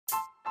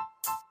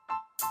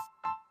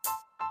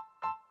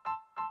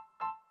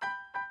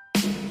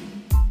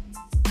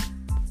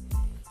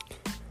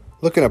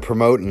Looking to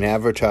promote and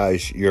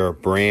advertise your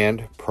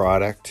brand,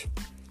 product,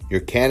 your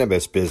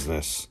cannabis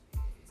business,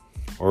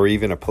 or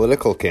even a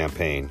political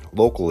campaign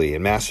locally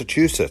in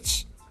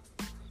Massachusetts?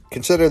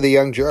 Consider the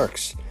Young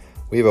Jerks.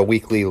 We have a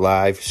weekly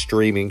live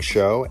streaming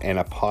show and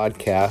a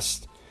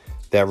podcast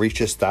that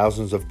reaches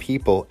thousands of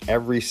people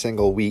every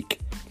single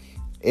week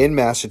in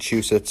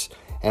Massachusetts,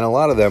 and a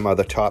lot of them are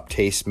the top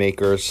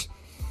tastemakers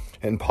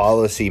and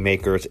policy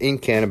makers in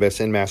cannabis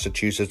in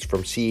Massachusetts,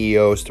 from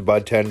CEOs to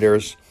bud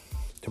tenders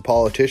to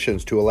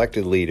politicians to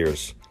elected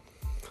leaders.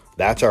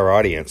 That's our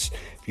audience.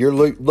 If you're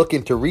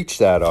looking to reach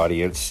that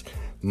audience,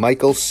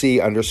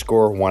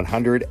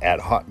 michaelc_100 at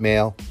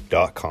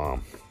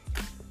hotmail.com.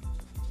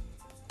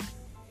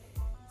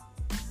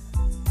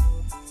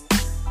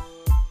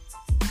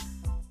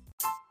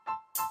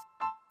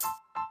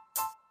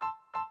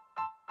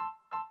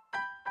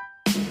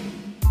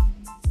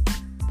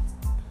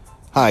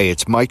 Hi,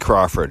 it's Mike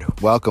Crawford.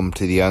 Welcome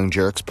to the Young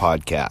Jerks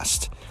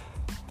podcast.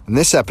 In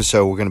this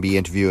episode, we're going to be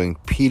interviewing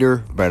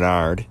Peter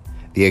Bernard,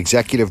 the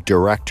Executive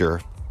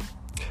Director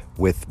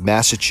with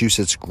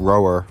Massachusetts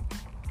Grower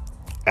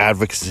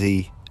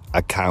Advocacy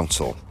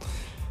Council.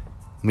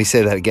 Let me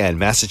say that again,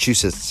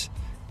 Massachusetts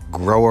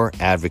Grower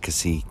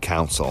Advocacy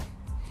Council.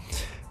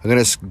 I'm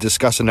going to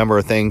discuss a number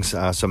of things,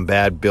 some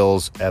bad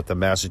bills at the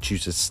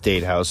Massachusetts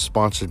State House,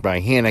 sponsored by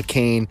Hannah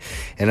Kane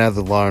and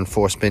other law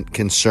enforcement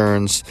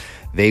concerns.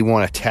 They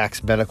want to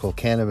tax medical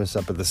cannabis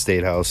up at the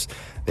State House.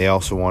 They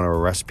also want to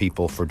arrest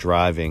people for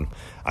driving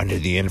under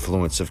the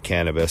influence of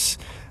cannabis.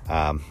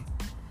 A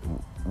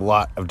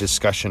lot of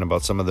discussion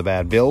about some of the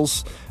bad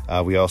bills.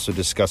 We also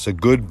discuss a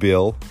good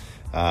bill.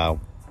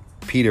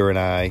 Peter and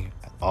I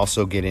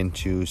also get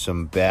into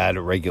some bad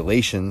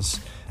regulations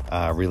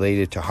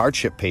related to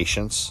hardship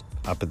patients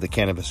up at the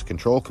Cannabis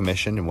Control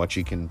Commission and what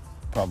you can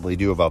probably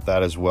do about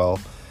that as well.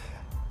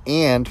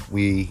 And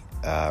we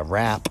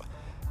wrap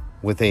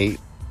with a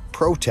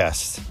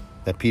protest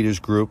that Peter's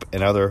group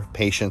and other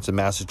patients in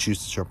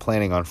Massachusetts are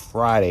planning on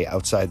Friday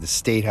outside the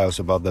State House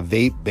about the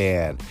vape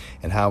ban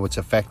and how it's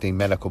affecting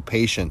medical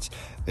patients.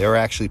 They're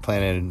actually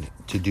planning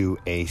to do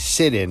a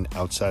sit-in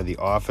outside the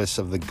office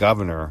of the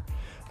governor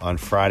on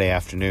Friday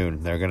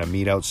afternoon. They're going to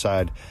meet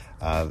outside,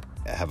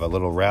 have a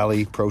little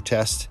rally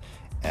protest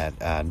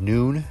at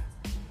noon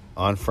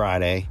on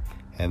Friday,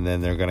 and then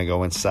they're going to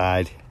go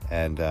inside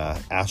and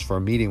ask for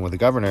a meeting with the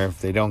governor.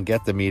 If they don't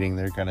get the meeting,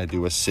 they're going to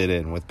do a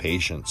sit-in with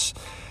patients.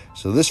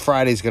 So this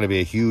Friday is going to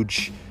be a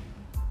huge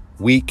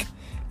week.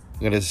 I'm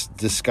going to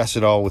discuss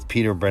it all with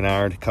Peter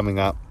Bernard coming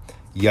up.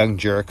 Young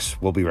Jerks.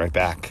 We'll be right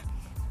back.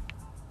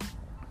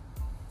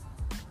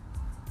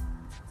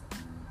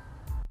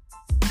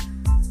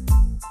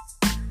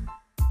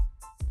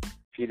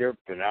 Peter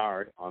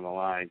Bernard on the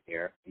line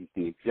here. He's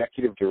the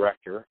Executive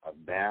Director of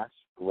Mass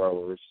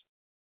Grower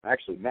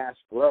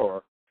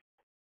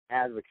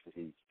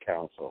Advocacy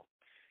Council.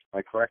 Am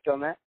I correct on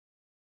that?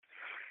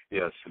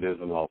 Yes, it is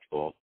a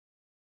mouthful.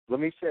 Let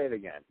me say it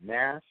again.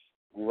 Mass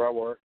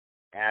Grower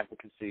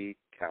Advocacy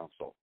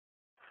Council.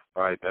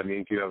 All right, that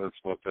means you haven't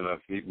smoked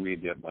enough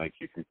weed yet, Mike.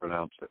 You can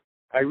pronounce it.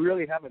 I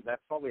really haven't.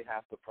 That's probably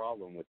half the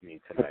problem with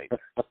me tonight.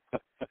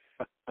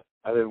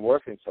 I've been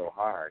working so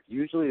hard.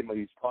 Usually in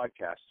these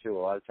podcasts, too, a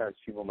lot of times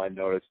people might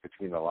notice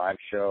between the live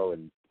show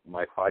and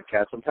my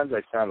podcast, sometimes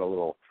I sound a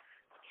little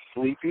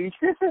sleepy.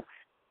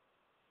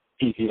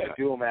 Yeah. I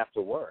do them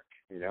after work,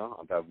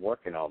 I'm been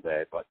working all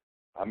day, but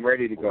I'm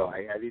ready to go.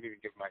 I didn't even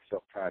give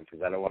myself time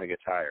because I don't want to get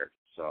tired.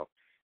 So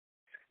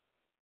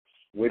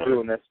we're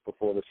doing this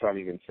before the sun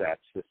even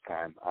sets this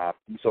time.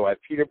 So I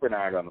have Peter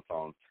Bernard on the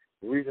phone.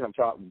 The reason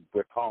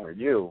we're calling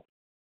you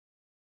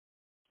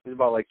is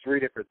about like three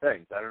different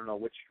things. I don't know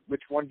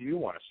which one do you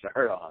want to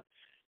start on?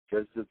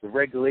 Because the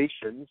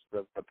regulations,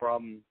 the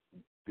problem,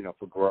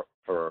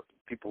 for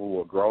people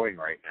who are growing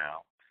right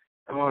now.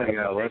 Oh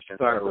yeah, let's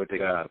start with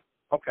that.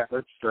 Okay.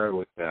 Let's start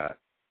with that.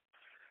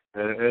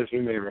 As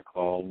you may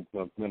recall,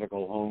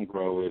 medical home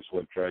grow is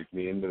what dragged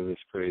me into this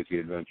crazy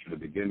adventure to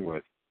begin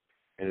with,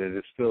 and it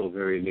is still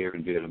very near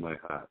and dear to my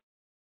heart.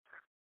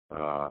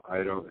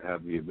 I don't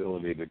have the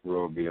ability to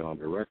grow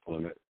beyond a rec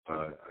limit.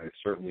 I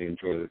certainly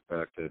enjoy the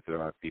fact that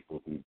there are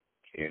people who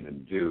can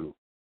and do.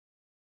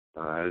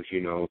 As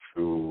you know,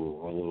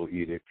 through a little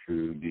edict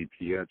through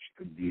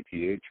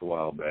DPH a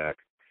while back,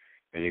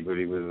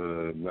 anybody with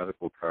a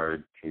medical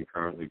card can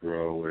currently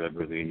grow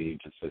whatever they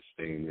need to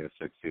sustain their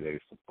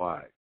 60-day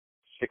supply.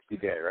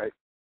 60-day, right?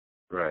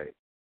 Right.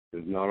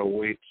 There's not a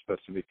weight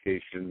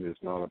specification.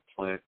 There's not a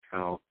plant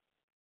count.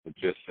 It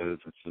just says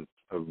it's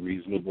a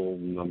reasonable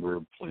number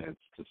of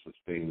plants to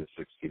sustain the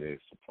 60-day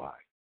supply.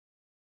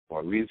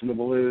 What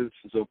reasonable is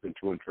open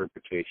to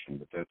interpretation,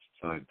 but that's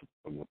aside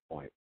from the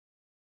point.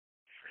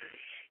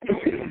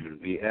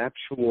 The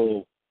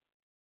actual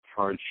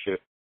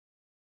hardship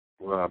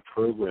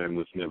program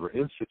was never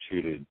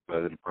instituted by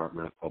the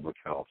Department of Public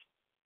Health.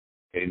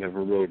 They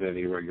never wrote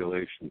any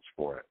regulations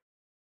for it.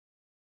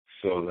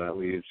 So that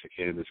leaves the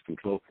Cannabis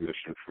Control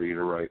Commission free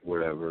to write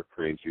whatever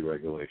crazy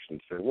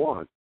regulations they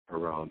want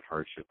around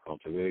hardship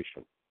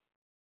cultivation.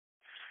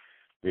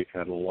 We've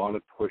had a lot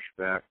of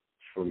pushback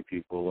from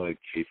people like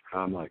Chief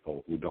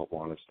Carmichael, who don't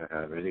want us to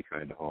have any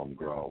kind of home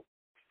grow.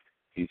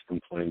 He's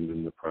complained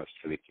in the press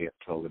that he can't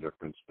tell the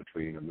difference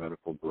between a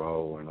medical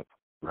grow and a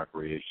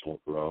recreational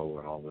grow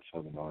and all this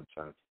other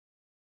nonsense.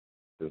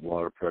 There's a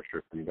lot of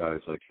pressure from guys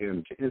like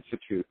him to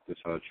institute this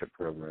hardship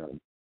program.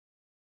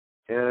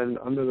 And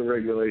under the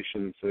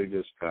regulations they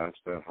just passed,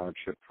 that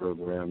hardship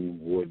program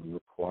would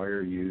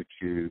require you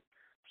to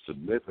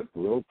submit a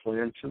grow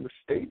plan to the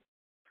state.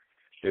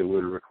 It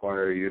would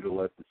require you to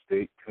let the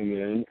state come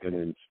in and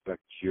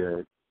inspect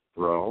your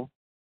grow.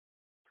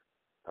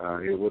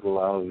 It would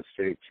allow the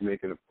state to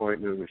make an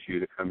appointment with you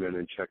to come in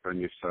and check on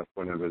your stuff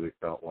whenever they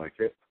felt like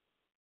it.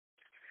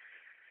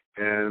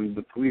 And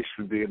the police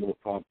would be able to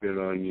pop in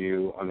on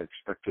you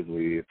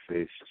unexpectedly if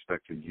they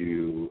suspected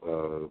you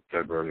of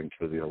diverting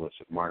to the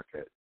illicit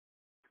market.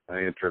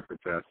 I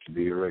interpret that to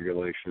be a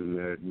regulation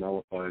that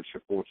nullifies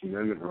your Fourth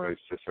Amendment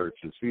rights to search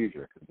and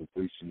seizure, because the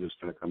police are just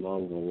going to come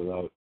over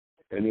without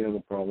any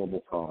other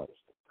probable cause.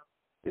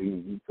 They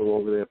can go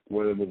over there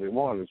for whatever they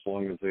want as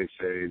long as they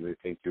say they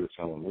think you're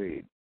selling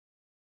weed.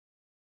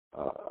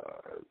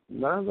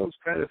 None of those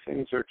kind of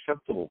things are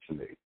acceptable to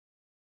me.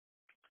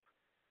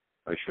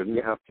 I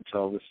shouldn't have to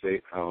tell the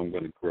state how I'm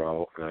going to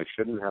grow, and I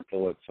shouldn't have to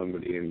let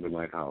somebody into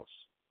my house.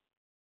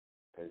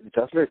 It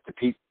doesn't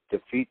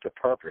defeat the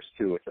purpose,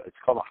 too. It's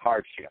called a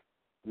hardship.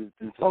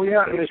 Oh,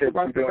 yeah, and it's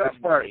about the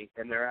best part.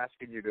 And they're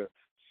asking you to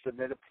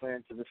submit a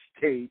plan to the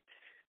state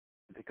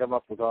to come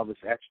up with all this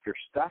extra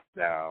stuff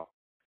now.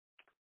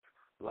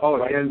 Oh,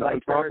 like, and like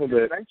on top of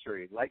it,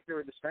 like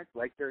they're a dispensary,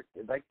 like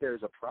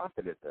there's a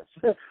profit at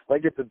this,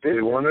 like it's a business.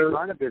 They want to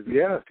run a business.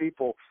 Yeah,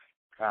 people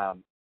are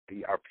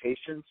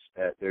patients.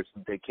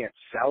 They can't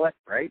sell it,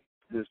 right?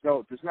 There's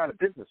not a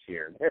business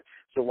here.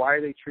 So why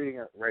are they treating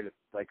it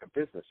like a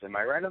business? Am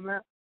I right on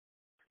that?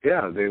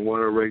 Yeah, they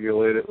want to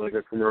regulate it like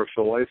a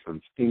commercial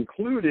license,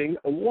 including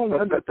a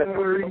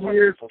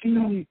 $100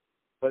 fee.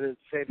 But at the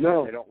same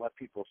time, they don't let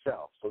people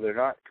sell, so they're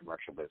not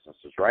commercial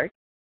businesses, right?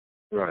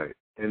 Right,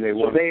 and they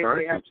want to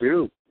charge you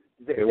too.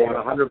 They want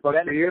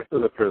 $100 a year for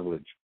the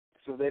privilege.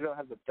 So they don't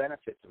have the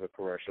benefits of a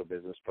commercial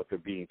business, but they're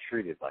being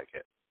treated like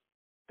it.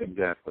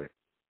 Exactly.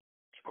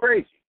 It's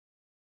crazy.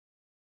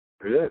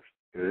 It is.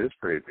 It is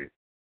crazy.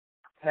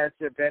 Has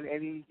there been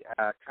any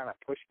kind of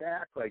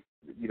pushback, like,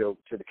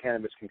 to the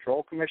Cannabis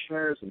Control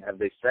Commissioners, and have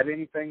they said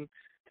anything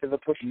to the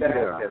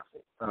pushback?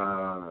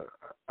 Yeah.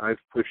 I've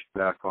pushed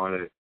back on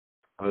it.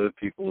 Other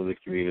people in the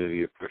community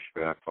have pushed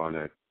back on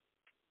it.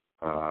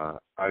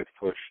 I've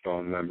pushed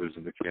on members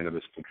of the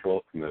Cannabis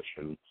Control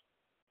Commission,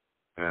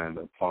 and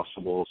a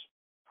possible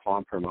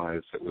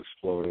compromise that was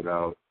floated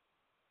out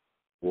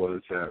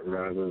was that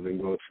rather than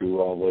go through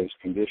all those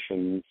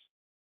conditions,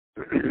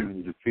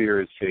 the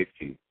fear is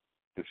safety.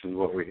 This is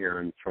what we're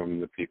hearing from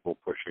the people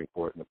pushing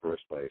for it in the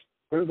first place.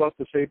 What about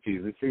the safety?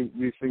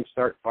 These things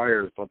start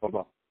fires, blah, blah,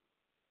 blah.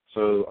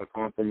 So a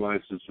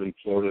compromise has been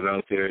floated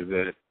out there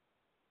that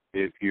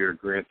if you're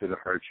granted a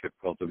hardship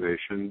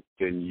cultivation,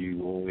 then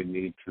you only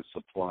need to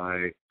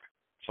supply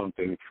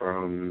something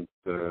from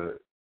the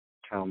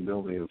town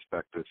building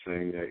inspector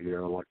saying that your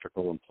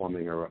electrical and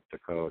plumbing are up to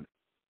code.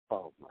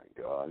 Oh, my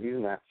God.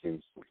 Even that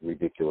seems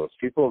ridiculous.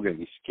 People are going to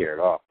be scared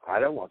off. I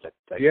don't want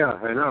that. Yeah,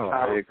 I know.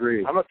 I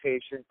agree. I'm a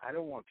patient. I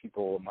don't want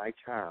people in my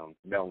town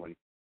knowing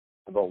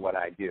about what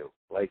I do.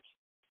 Like,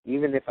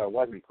 even if I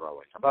wasn't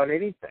growing, about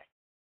anything.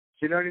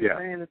 Do you know what I'm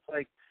saying? It's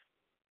like,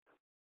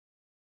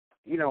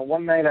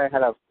 one night I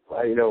had a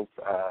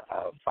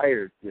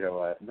fire,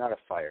 not a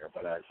fire,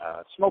 but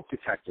a smoke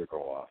detector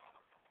go off.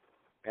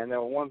 And there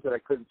were ones that I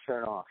couldn't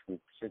turn off. And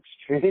since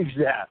changed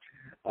that.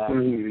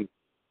 And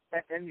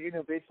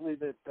basically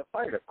the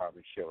fire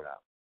department showed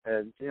up.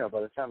 And,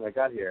 by the time I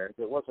got here,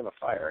 it wasn't a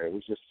fire. It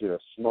was just,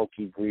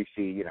 smoky,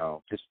 greasy,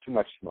 just too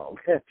much smoke.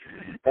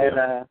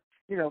 And,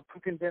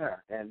 cooking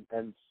dinner. And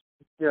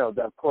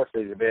of course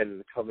they demanded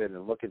to come in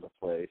and look at the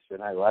place,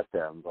 and I let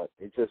them. But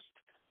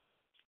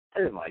I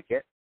didn't like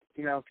it,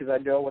 because I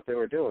know what they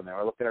were doing. They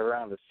were looking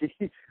around to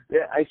see.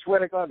 I swear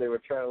to God, they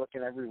were trying to look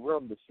in every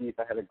room to see if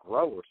I had a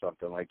grow or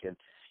something. Like, and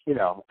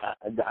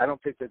I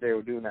don't think that they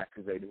were doing that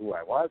because they knew who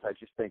I was. I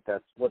just think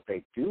that's what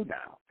they do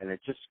now, and it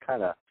just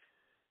kind of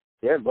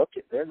they're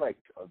like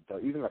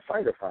even the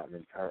fire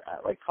department are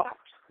like cops.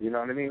 You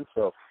know what I mean?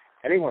 So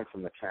anyone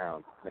from the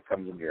town that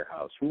comes into your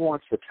house, who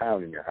wants the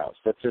town in your house?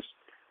 That's just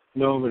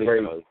nobody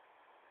does.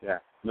 Yeah.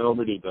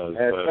 Nobody does.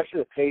 And especially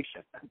the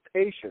patient.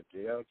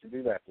 To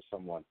do that to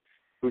someone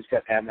who's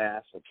got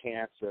MS or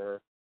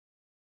cancer.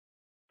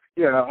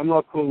 Yeah, I'm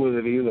not cool with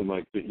it either,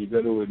 Mike, but you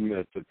got to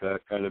admit that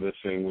kind of a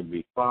thing would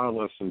be far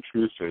less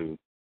intrusive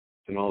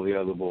than all the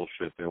other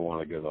bullshit they want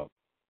to give up.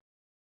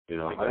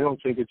 I don't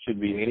think it should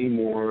be any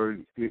more.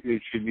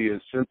 It should be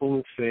as simple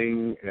a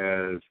thing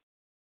as,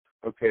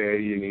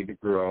 okay, you need to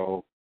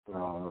grow,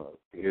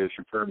 here's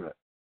your permit,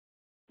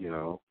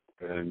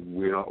 and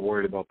we're not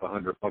worried about the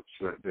 $100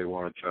 that they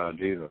want to charge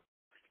either.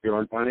 You're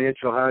on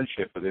financial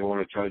hardship, but they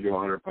want to charge you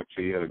 $100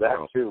 a year to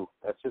grow. That too.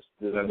 That's just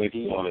that makes a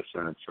lot of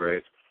sense,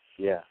 right?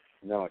 Yeah.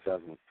 No, it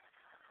doesn't.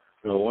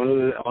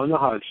 On the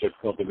hardship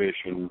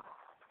cultivation,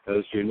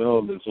 as you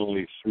know, there's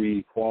only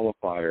 3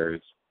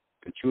 qualifiers,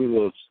 and 2 of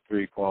those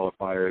 3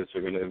 qualifiers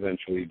are going to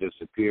eventually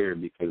disappear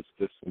because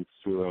distance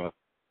to a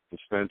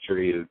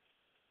dispensary is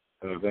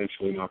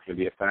eventually not going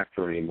to be a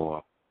factor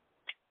anymore.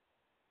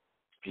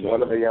 So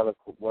what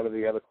are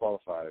the other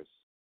qualifiers?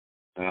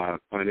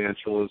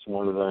 Financial is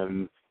one of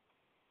them.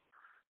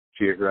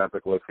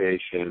 Geographic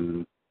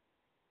location.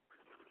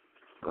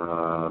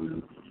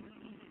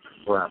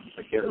 Crap,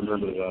 I can't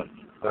remember the.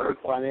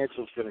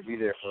 Financial's going to be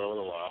there for a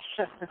little while.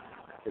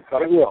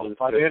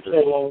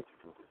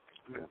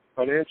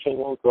 Financial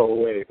won't go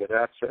away, but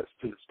access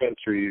to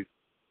dispensaries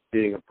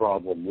being a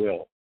problem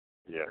will.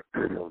 Yeah.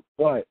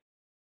 But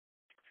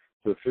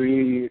the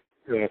 3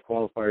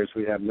 qualifiers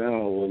we have now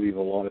will leave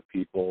a lot of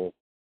people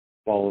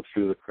falling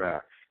through the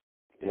cracks.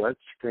 Let's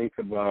think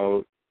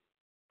about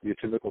your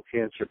typical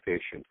cancer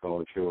patient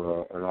going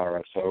through an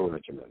RSO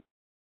regimen.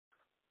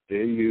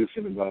 They're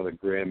using about a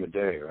gram a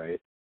day,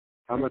 right?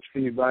 How much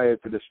can you buy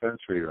at the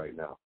dispensary right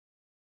now?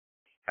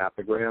 Half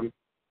a gram?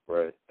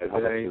 Right. How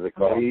much does it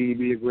cost?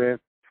 Maybe a gram.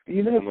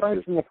 Even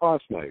aside from the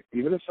cost, Mike.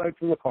 Even aside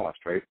from the cost,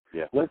 right?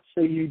 Yeah. Let's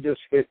say you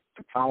just hit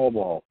the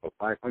Powerball for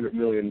 $500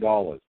 million.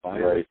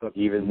 Right.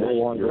 Even no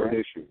longer an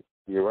issue.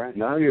 You're right.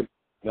 Now your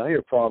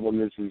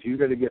problem is you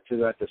got to get to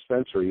that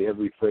dispensary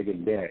every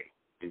friggin' day.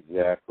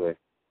 Exactly.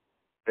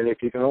 And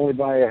if you can only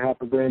buy a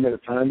half a gram at a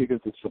time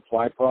because of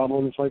supply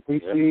problems like we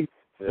see,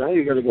 now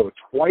you got to go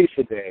twice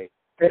a day,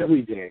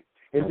 every day.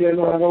 And they're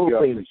not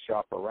open.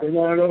 They're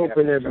not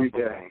open every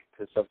day.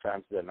 Because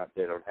sometimes they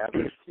don't have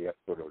it. You have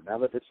to go to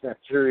another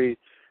dispensary.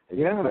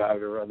 Yeah.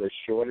 There's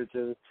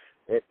shortages.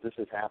 This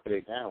is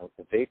happening now with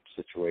the vape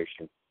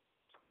situation.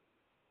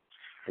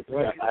 It's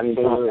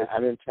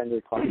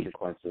unintended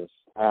consequences.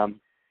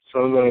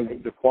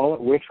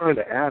 We're trying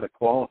to add a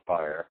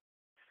qualifier.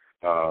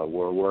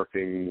 We're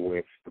working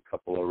with a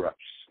couple of reps,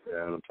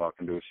 and I'm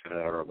talking to a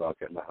senator about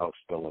getting the House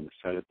bill and the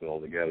Senate bill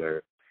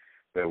together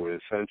that would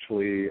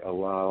essentially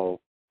allow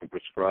a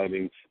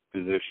prescribing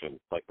physician,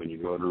 like when you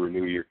go to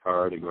renew your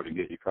card and go to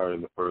get your card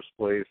in the first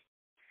place,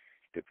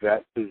 if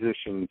that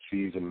physician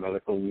sees a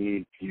medical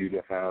need for you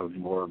to have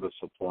more of a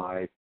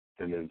supply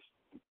than is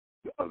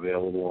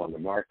available on the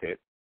market,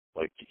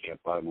 like you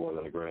can't buy more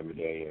than a gram a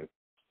day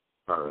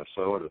or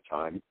so at a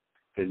time,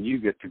 then you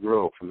get to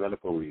grow for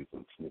medical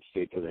reasons, and the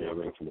state doesn't have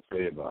anything to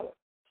say about it.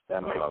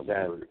 That makes sense.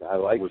 I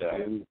like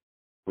that.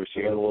 We're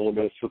seeing a little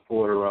bit of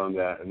support around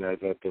that, and as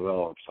that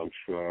develops, I'm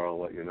sure I'll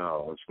let you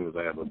know as soon as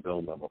I have a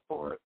bill number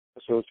for it.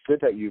 So it's good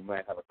that you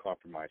might have a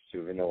compromise,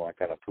 too. Even though I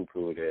kind of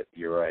poo-pooed it,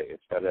 you're right.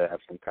 It's better to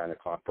have some kind of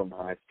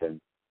compromise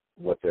than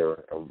what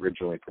they're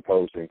originally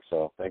proposing.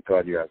 So thank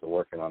God you guys are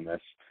working on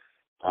this.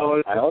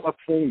 It's a tough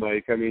thing,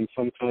 Mike. I mean,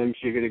 sometimes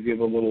you got to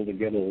give a little to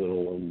get a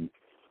little, and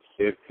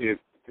if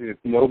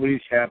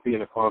nobody's happy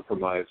in a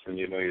compromise, then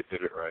you know you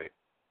did it right.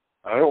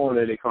 I don't want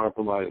any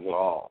compromise at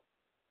all.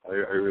 I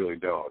really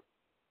don't.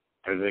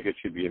 I think it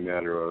should be a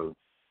matter of,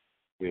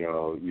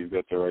 you've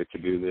got the right to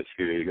do this,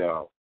 here you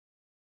go.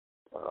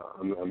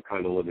 I'm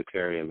kind of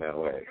libertarian that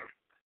way.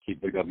 Keep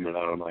the government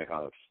out of my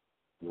house.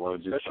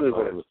 Especially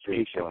when it's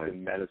patients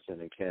in medicine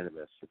and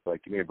cannabis. It's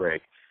like, give me a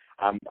break.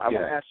 I want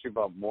to ask you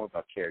more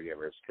about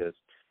caregivers, because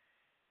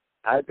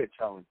I've been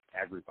telling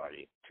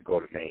everybody to go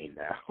to Maine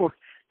now,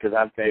 because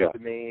I've been to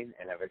Maine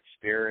and I've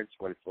experienced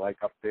what it's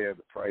like up there,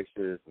 the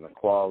prices and the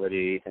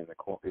quality and the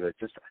quality.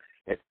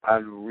 It's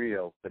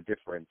unreal, the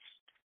difference.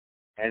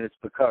 And it's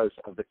because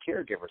of the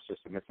caregiver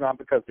system. It's not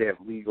because they have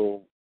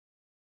legal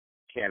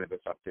cannabis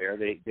up there.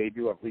 They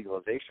do have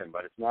legalization,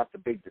 but it's not the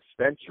big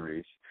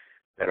dispensaries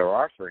that are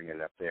offering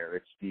it up there.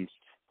 It's these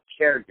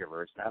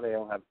caregivers. Now they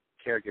all have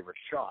caregiver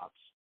shops,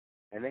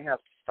 and they have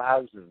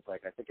thousands, I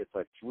think it's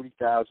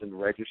 3,000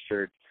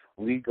 registered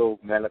legal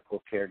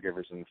medical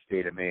caregivers in the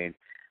state of Maine.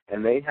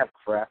 And they have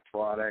craft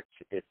products.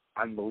 It's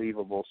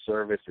unbelievable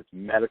service. It's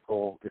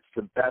medical. It's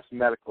the best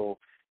medical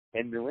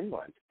in New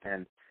England.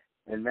 And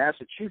in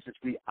Massachusetts,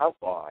 we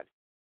outlawed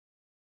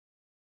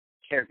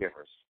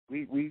caregivers.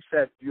 We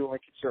said you only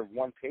can serve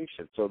one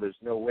patient, so there's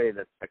no way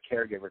that a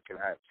caregiver can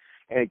have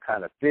any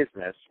kind of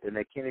business, and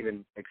they can't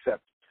even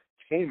accept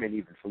payment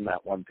even from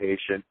that one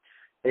patient.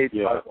 They've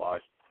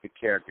outlawed the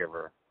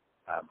caregiver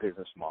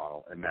business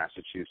model in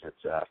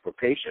Massachusetts for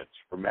patients,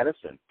 for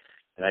medicine.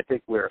 And I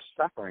think we're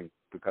suffering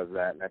because of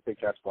that, and I think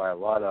that's why a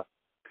lot of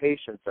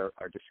patients are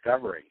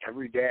discovering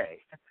every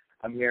day.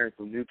 I'm hearing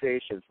from new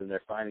patients, and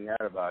they're finding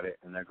out about it,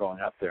 and they're going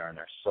up there, and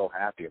they're so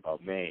happy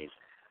about Maine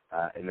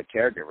and the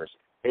caregivers.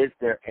 Is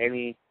there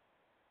any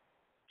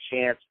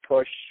chance,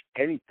 push,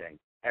 anything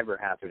ever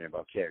happening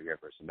about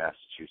caregivers in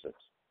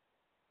Massachusetts?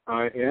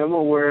 I am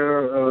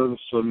aware of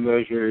some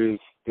measures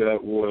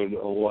that would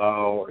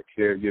allow a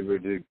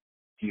caregiver to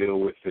deal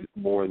with it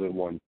more than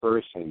one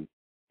person,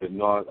 but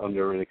not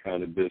under any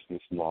kind of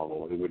business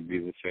model. It would be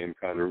the same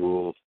kind of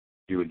rules.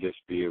 You would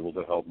just be able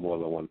to help more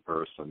than one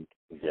person.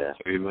 Yeah.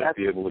 So you might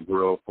be able to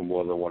grow for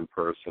more than one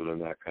person and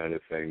that kind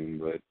of thing,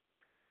 but,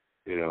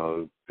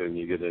 then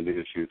you get into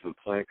issues with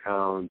plant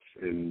counts,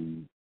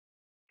 and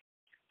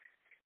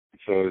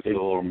So it's a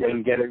little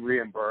and get it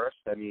reimbursed.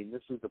 I mean,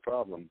 this is the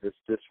problem. This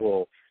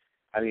will,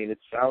 I mean, it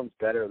sounds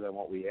better than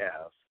what we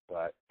have,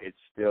 but it's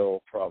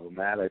still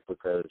problematic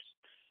because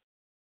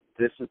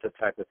this is the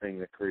type of thing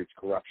that creates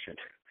corruption.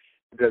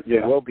 Because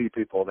there will be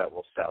people that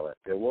will sell it.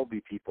 There will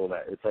be people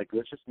that, it's like,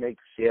 let's just make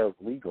sales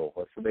legal.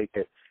 Let's make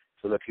it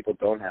so that people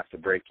don't have to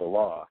break the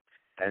law.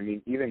 I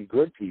mean, even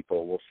good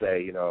people will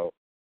say, you know,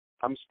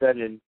 I'm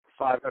spending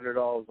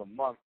 $500 a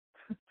month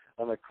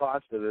on the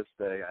cost of this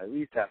thing. I at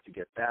least have to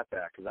get that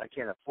back because I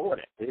can't afford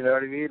it. You know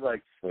what I mean?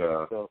 Like,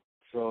 so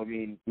I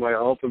mean, my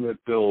ultimate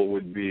bill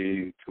would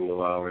be to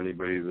allow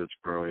anybody that's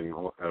growing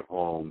at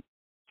home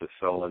to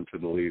sell into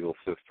the legal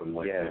system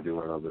like they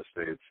do in other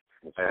states.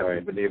 I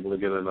haven't been able to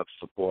get enough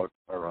support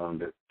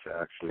around it to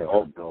actually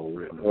have a bill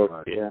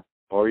written.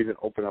 Or even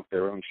open up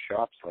their own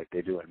shops like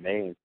they do in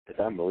Maine. It's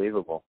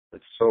unbelievable.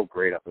 It's so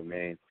great up in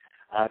Maine.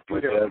 My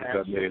dad's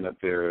got Maine up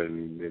there,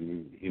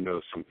 and he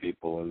knows some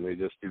people, and they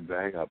just do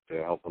bang up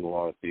there, helping a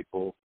lot of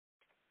people.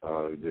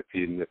 They're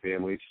feeding their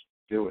families,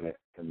 doing it,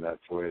 and that's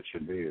the way it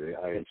should be.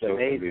 It's so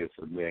envious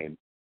of Maine.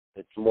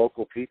 It's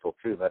local people,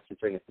 too. That's the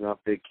thing. It's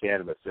not big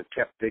cannabis. They've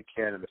kept big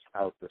cannabis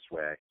out this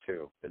way,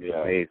 too. It's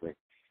amazing.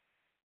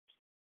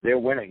 They're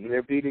winning.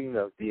 They're beating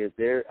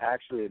they're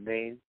actually in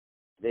Maine.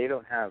 They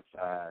don't have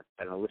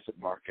an illicit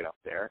market up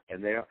there,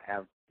 and they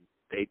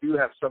do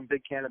have some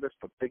big cannabis,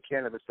 but big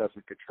cannabis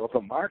doesn't control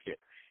the market.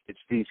 It's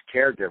these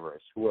caregivers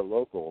who are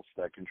locals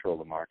that control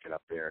the market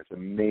up there. It's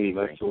amazing.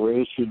 That's the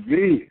way it should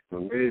be. The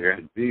way it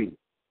should be.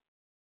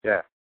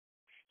 Yeah.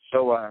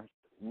 So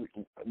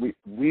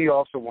we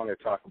also want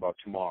to talk about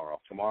tomorrow.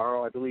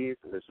 Tomorrow, I believe,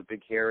 there's a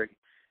big hearing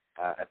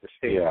at the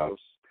State House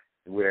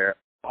where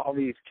all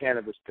these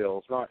cannabis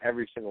bills, not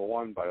every single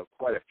one, but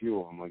quite a few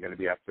of them are going to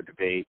be up for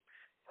debate.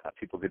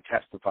 People could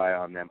testify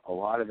on them. A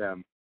lot of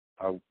them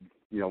are,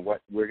 you know,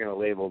 what we're going to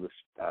label this,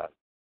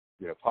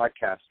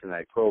 podcast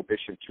tonight,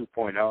 Prohibition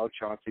 2.0.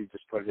 Chauncey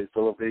just put his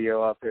little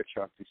video out there,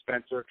 Chauncey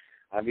Spencer.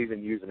 I'm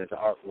even using his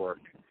artwork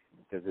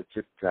because it's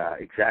just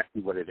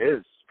exactly what it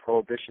is.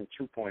 Prohibition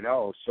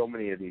 2.0, so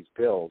many of these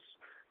bills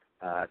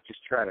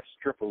just try to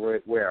strip away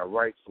our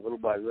rights little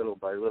by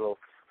little,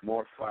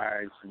 more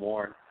fines,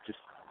 more just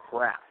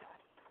crap.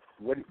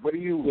 What are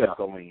you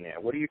going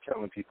at? What are you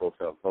telling people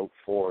to vote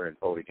for and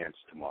vote against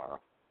tomorrow?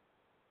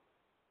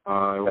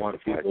 I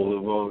want people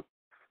to vote.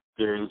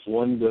 There's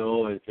one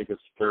bill, I think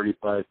it's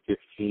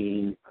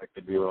 3515. I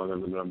could be wrong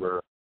on the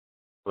number,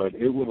 but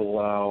it would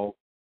allow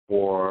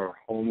for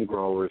home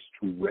growers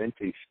to rent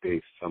a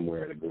space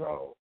somewhere to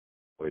grow,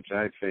 which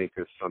I think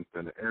is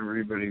something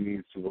everybody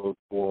needs to vote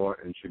for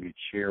and should be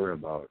cheering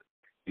about.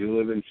 You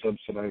live in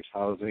subsidized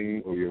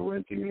housing, or you're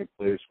renting a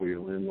place where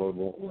your landlord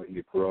won't let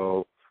you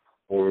grow,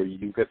 or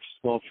you've got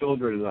small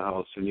children in the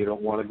house and you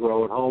don't want to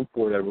grow at home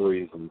for whatever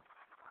reason.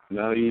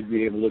 Now you'd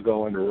be able to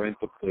go and rent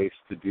a place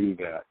to do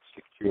that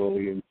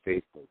securely and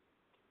safely.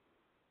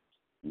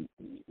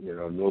 You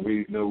know,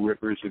 no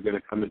rippers are going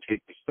to come and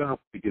take your stuff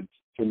because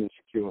it's in a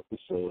secure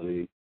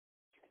facility,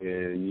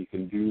 and you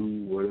can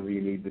do whatever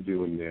you need to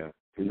do in there.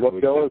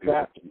 What bill is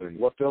that?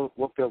 What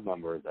bill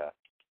number is that?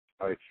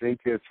 I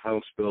think it's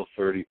House Bill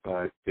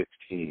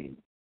 3515.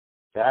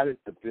 That is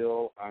the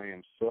bill I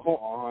am so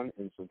on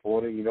and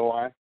supporting. You know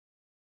why?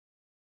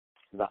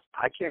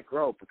 I can't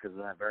grow because of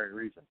that very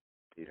reason,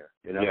 Peter.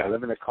 You know, I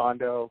live in a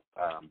condo,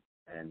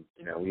 and,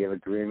 you know, we have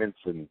agreements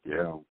and, you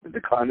know, with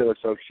the condo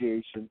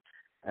association,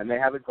 and they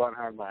haven't gone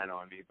hardline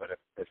on me, but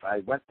if I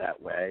went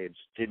that way and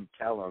just didn't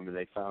tell them and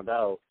they found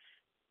out,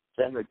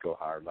 then they'd go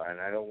hardline.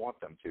 I don't want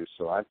them to,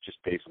 so I've just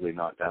basically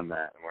not done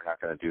that, and we're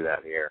not going to do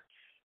that here.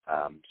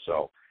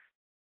 So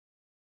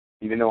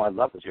even though I'd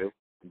love to,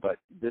 but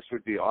this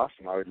would be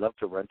awesome. I would love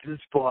to rent a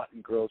spot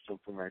and grow some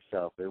for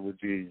myself. It would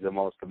be the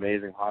most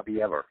amazing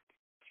hobby ever.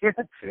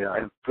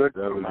 And good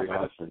for my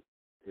husband,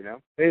 you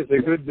know? Hey,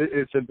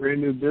 it's a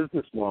brand new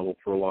business model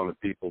for a lot of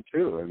people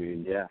too. I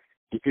mean,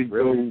 you could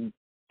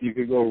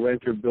go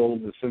rent or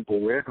build a simple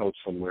warehouse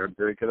somewhere,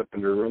 break it up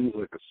into rooms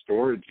like a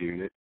storage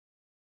unit.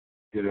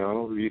 You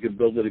know, you could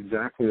build it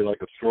exactly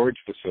like a storage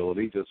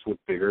facility, just with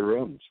bigger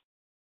rooms.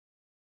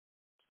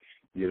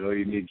 You know,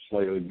 you need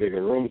slightly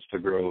bigger rooms to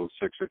grow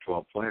 6 or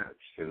 12 plants,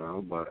 you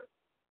know, but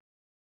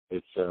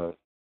it's a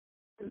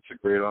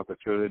great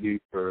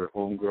opportunity for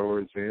home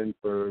growers and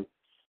for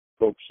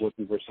folks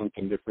looking for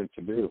something different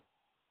to do.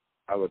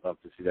 I would love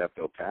to see that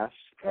bill pass.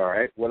 All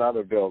right. What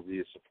other bills are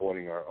you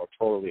supporting or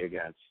totally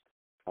against?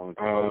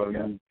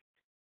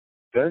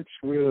 That's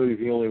really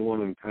the only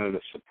one I'm kind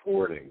of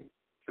supporting.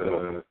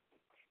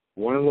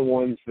 One of the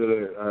ones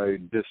that I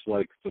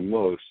dislike the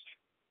most,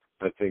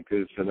 I think,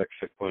 is the next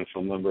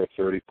sequential number,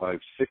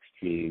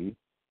 3516,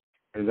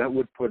 and that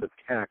would put a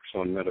tax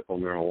on medical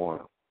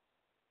marijuana.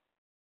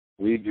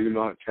 We do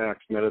not tax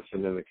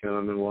medicine in the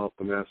Commonwealth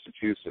of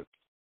Massachusetts.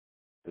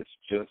 It's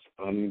just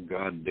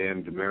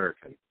ungoddamned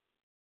American.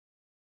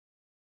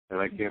 And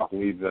I can't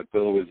believe that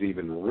bill was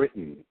even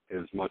written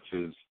as much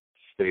as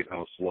State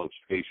House loves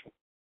patients.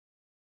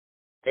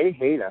 They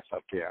hate us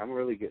up there. I'm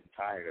really getting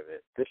tired of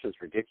it. This is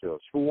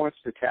ridiculous. Who wants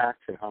to tax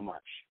and how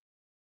much?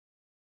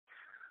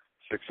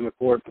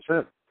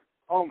 6.25%.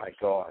 Oh my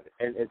God!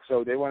 And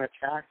so they want to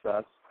tax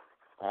us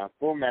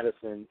for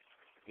medicine,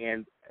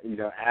 and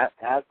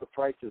as the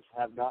prices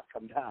have not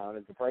come down,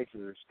 as the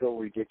prices are still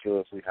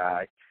ridiculously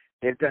high,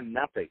 they've done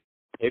nothing.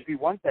 It'd be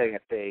one thing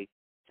if they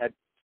had,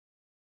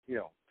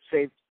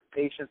 saved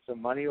patients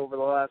some money over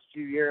the last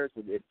few years.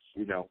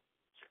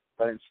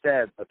 But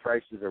instead the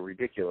prices are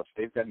ridiculous.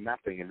 They've done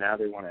nothing, and now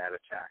they want to add a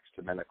tax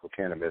to medical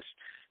cannabis.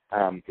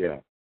 I'm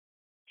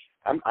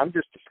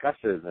just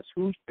disgusted in this.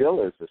 Whose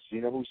bill is this? Do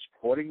you know who's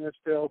supporting this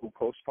bill? Who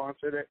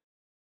co-sponsored it?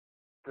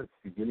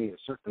 Give me a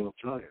second, I'll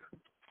tell you.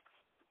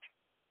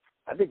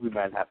 I think we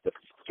might have to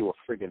do a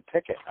friggin'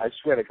 picket. I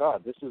swear to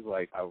God, this is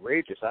like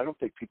outrageous. I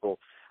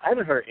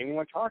haven't heard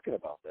anyone talking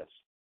about this.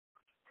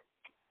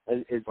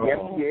 Is the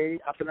FDA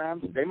up in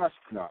arms? They must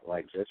not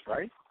like this,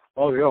 right?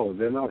 Oh, yeah,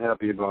 they're not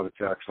happy about a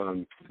tax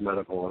on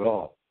medical at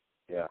all.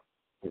 Yeah.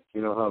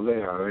 You know how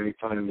they are.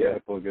 Anytime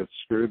medical gets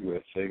screwed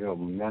with, they go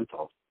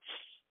mental.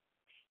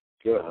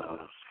 Good.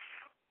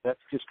 That's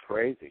just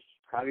crazy.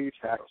 How do you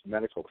tax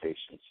medical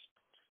patients?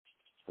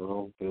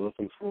 Well, they're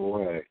looking for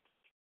a way.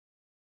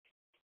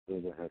 Where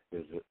the heck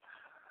is it?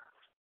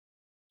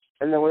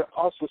 And there were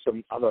also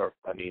some other,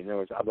 there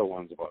was other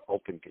ones about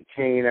open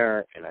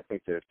container, and I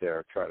think that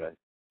they're trying to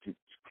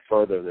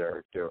further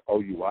their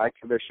OUI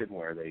commission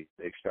where they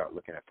start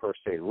looking at per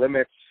se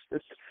limits.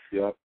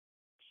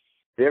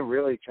 They're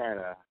really trying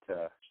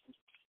to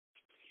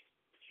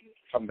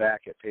come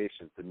back at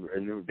patients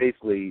and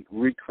basically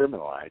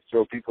recriminalize,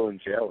 throw people in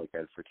jail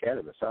again for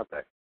cannabis, aren't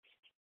they?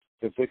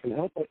 If they can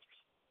help it.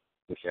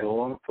 There's still a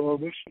lot of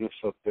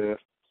prohibitionists up there.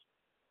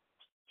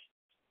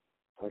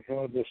 I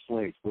have this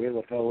link. Where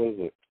the hell is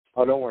it?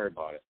 Oh, don't worry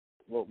about it.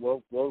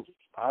 We'll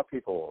our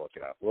people will look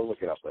it up. We'll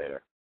look it up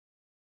later.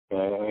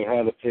 I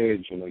had a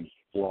page and I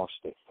lost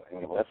it.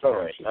 That's all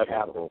right. That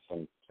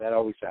happens. That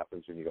always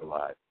happens when you go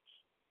live.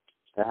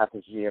 That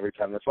happens to me every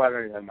time. That's why I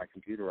don't even have my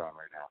computer on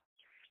right now.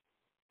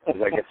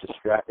 Because I get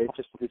distracted.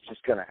 It's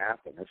just going to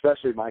happen,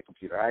 especially my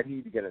computer. I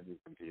need to get a new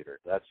computer.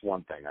 That's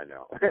one thing I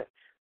know.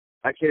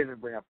 I can't even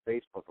bring up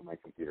Facebook on my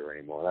computer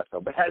anymore. That's how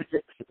bad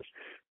it is.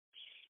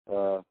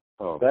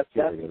 That's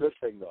a good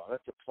thing, though.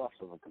 That's a plus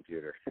on the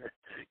computer.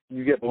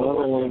 You get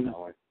another one.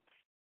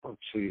 Let's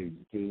see.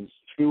 There's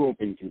 2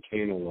 open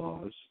container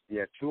laws.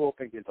 Yeah, 2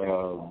 open container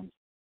laws,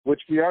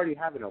 which we already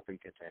have an open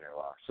container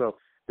law. So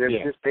they're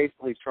just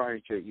basically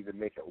trying to even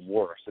make it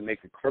worse and make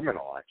it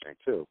criminal, I think,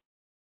 too.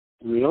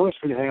 You know what's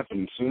going to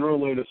happen? Sooner or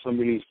later,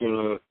 somebody's going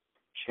to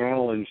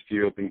challenge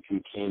the open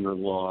container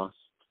law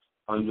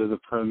under the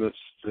premise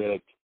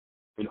that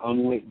an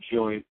unlit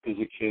joint is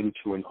akin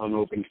to an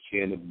unopened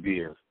can of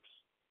beer.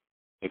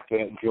 If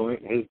that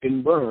joint has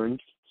been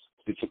burned,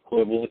 it's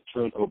equivalent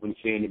to an open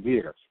can of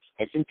beer.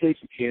 I can take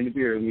a can of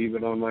beer and leave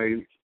it on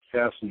my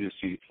passenger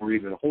seat or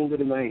even hold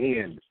it in my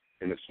hand,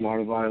 and it's not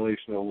a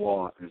violation of the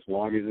law as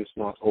long as it's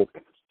not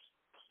open.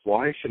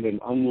 Why should an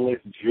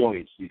unlit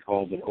joint be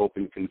called an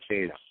open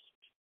container?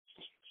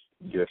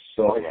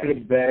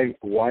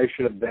 Why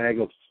should a bag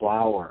of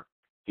flour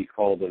be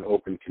called an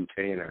open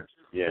container?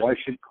 Yeah. Why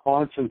should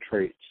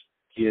concentrates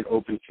be an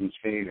open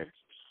container?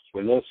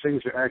 When those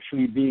things are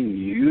actually being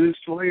used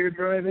while you're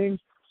driving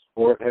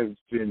or have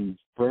been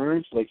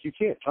burned, like you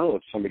can't tell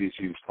if somebody's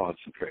used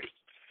concentrate.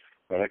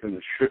 But I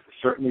can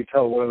certainly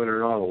tell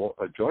whether or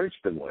not a joint's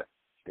been lit.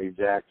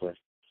 Exactly.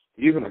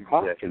 Even a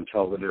cop can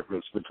tell the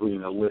difference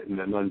between a lit and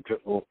an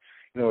unlit.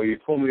 You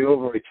pull me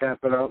over, I tap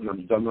it out, and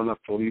I'm dumb enough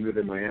to leave it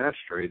in my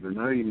ashtray, then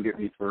now you can get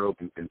me for an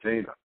open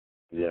container.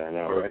 Yeah, I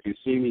know. Or if you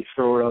see me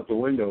throw it out the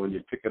window and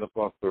you pick it up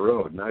off the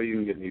road, now you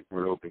can get me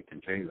for an open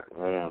container. I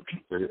know.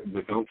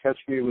 But don't catch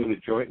me with a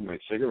joint in my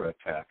cigarette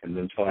pack and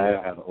then tell me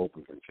I have an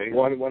open container.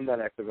 One that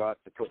I forgot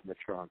to put in the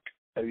trunk.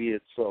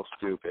 It's so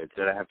stupid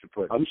that I have to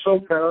put. I'm so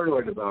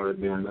paranoid about it,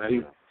 man.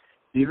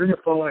 Even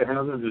if all I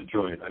have is a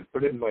joint, I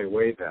put it in my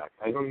way back.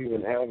 I don't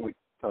even have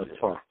a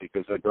trunk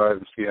because I drive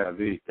a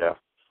CRV. Yeah.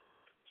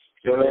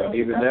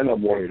 Even then,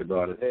 I'm worried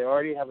about it. They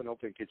already have an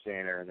open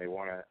container, and they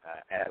want to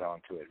add on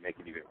to it and make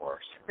it even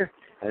worse.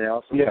 And they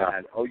also want to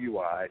add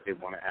OUI. They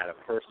want to add a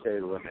per se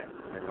limit.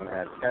 They want to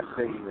add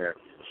testing. Their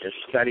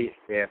study.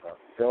 They have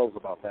bills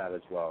about that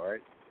as well,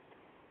 right?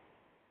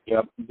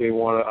 Yep. They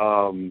want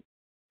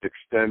to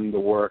extend the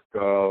work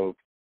of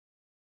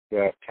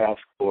that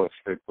task force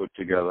they put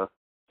together.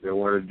 They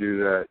want to do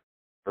that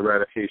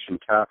eradication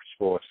task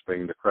force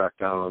thing to crack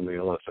down on the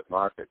illicit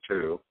market,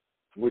 too.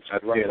 Which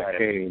that's Hannah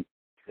Kane.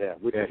 Yeah,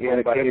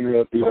 Hannah Kane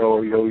wrote the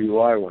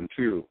OUI one,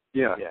 too.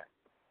 Yeah.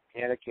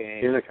 Hannah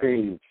Kane. Hannah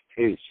Kane.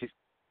 Hey,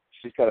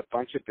 she's got a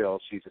bunch of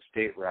bills. She's a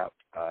state rep.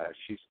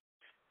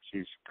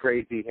 She's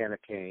crazy, Hannah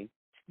Kane.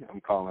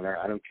 I'm calling her.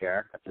 I don't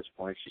care at this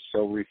point. She's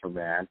so reefer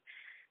mad.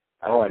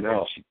 I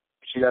know.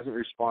 She doesn't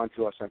respond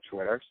to us on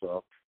Twitter,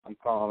 so I'm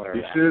calling her.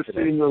 You should have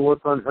seen the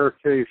look on her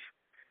face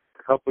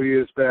a couple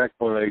years back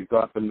when I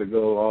got them to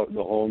go out in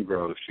the home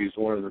grow. She's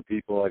one of the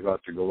people I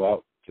got to go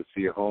out to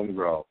see a home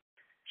grow.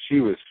 She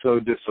was so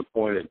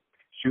disappointed.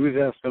 She was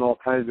asking all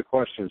kinds of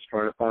questions,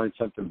 trying to find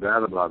something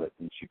bad about it,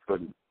 and she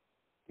couldn't.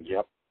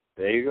 Yep.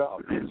 There you go.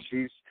 And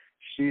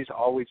she's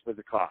always with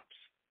the cops.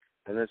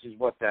 And this is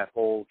what that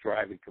whole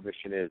driving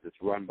commission is. It's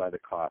run by the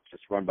cops.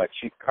 It's run by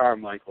Chief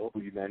Carmichael,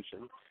 who you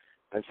mentioned,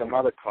 and some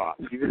other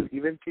cops.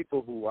 Even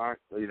people who aren't,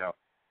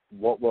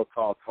 what we'll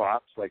call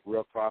cops, like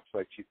real cops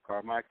like Chief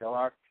Carmichael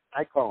are,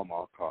 I call them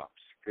all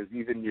cops. Because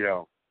even,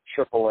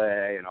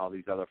 AAA and all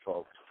these other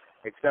folks,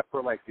 except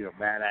for,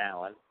 Matt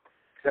Allen,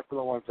 except for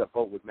the ones that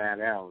vote with Matt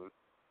Allen,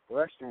 the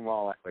rest of them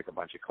all act like a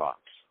bunch of cops.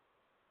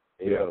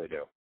 They really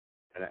do.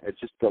 And it's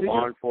just the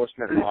law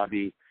enforcement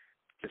lobby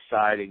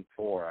deciding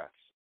for us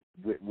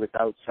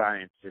without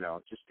science,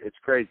 it's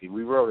crazy.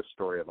 We wrote a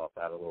story about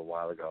that a little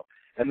while ago.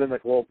 And then the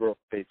Globe wrote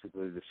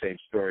basically the same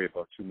story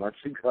about 2 months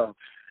ago.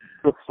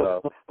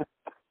 So,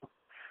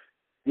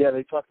 yeah,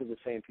 they talk to the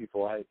same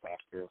people I talk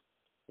to.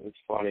 It's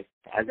funny.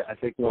 I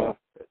think,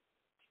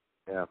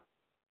 yeah.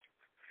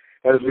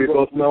 As we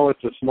both know,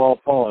 it's a small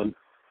pond.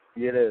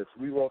 It is.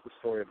 We wrote the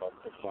story about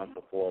 6 months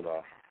before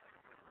that.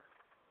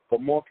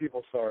 But more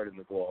people saw it in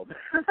the Globe.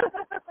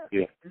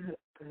 Yeah.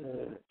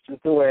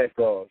 Just the way it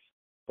goes.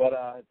 But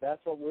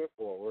that's what we're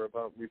for. We're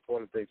about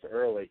reporting things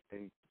early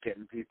and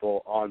getting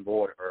people on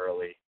board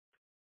early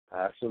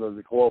so that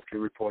the Globe can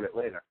report it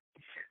later.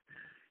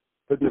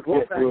 But the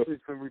Globe actually has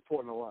been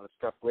reporting a lot of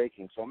stuff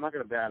breaking, so I'm not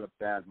going to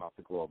badmouth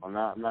the Globe. I'm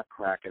not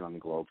cracking on the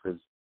Globe because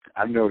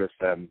I've noticed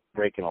them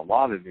breaking a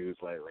lot of news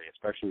lately,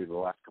 especially the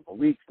last couple of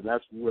weeks, and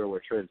that's where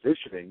we're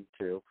transitioning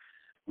to,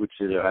 which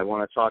is I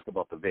want to talk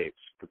about the vapes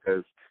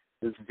because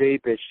this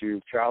vape issue,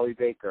 Charlie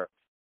Baker,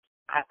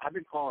 I've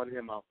been calling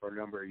him out for a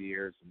number of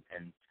years,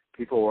 and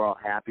people were all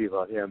happy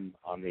about him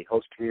on the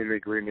host community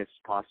agreements,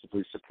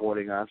 possibly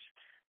supporting us.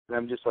 And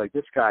I'm just like,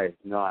 this guy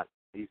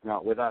he's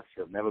not with us.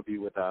 He'll never be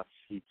with us.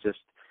 He just,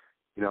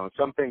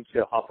 some things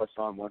he'll help us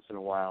on once in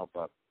a while,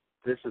 but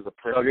this is a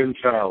perfect. Plug-in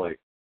Charlie.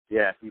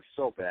 Yeah, he's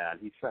so bad.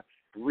 He's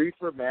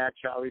reefer mad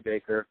Charlie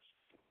Baker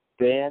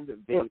banned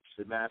vapes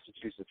in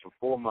Massachusetts for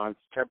 4 months,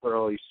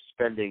 temporarily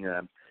suspending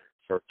them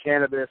for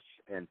cannabis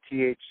and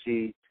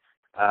THC.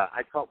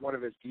 I caught one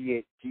of his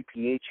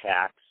DPH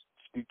hacks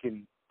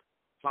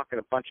talking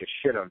a bunch of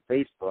shit on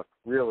Facebook,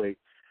 really,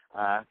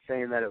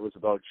 saying that it was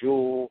about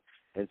Juul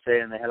and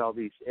saying they had all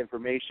these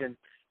information,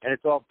 and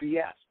it's all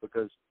BS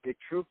because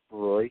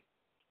truthfully,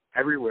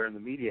 everywhere in the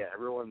media,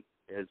 everyone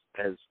that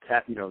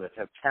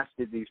have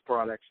tested these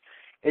products,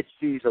 it's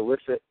these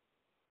illicit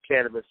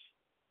cannabis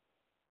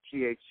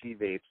THC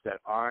vapes that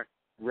aren't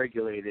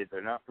regulated.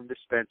 They're not from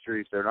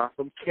dispensaries. They're not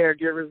from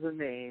caregivers in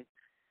Maine.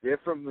 They're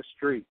from the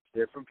streets.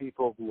 They're from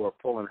people who are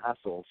pulling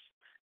hustles,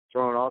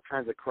 throwing all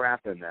kinds of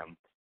crap in them,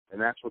 and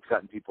that's what's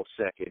gotten people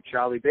sick. And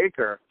Charlie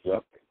Baker,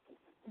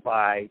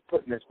 by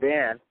putting this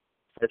ban,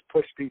 has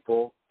pushed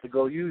people to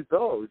go use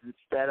those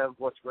instead of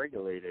what's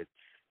regulated.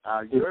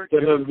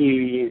 Instead of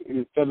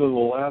the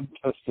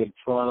lab-tested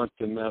product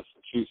in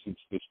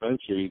Massachusetts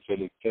dispensaries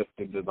that is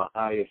tested to the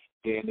highest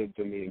standards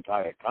in the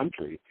entire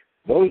country,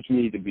 those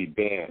need to be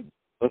banned.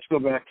 Let's go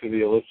back to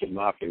the illicit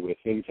market where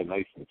things are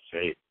nice and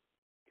safe.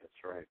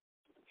 That's right.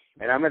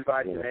 And I'm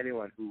advising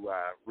anyone who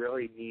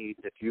really needs,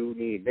 if you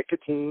need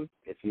nicotine,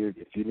 if you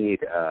need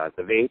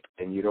the vape,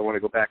 and you don't want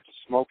to go back to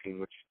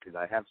smoking, because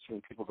I have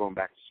seen people going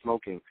back to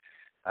smoking,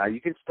 you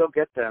can still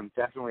get them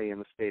definitely in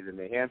the state of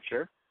New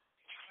Hampshire.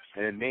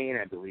 And in Maine,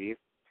 I believe,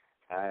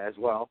 as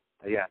well.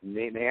 Yeah,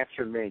 New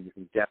Hampshire and Maine, you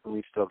can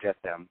definitely still get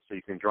them. So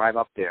you can drive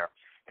up there.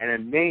 And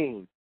in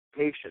Maine,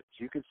 patients,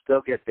 you can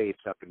still get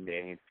vapes up in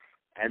Maine.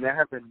 And there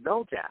have been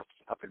no deaths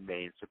up in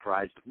Maine,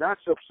 not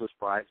so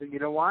surprising. You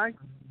know why?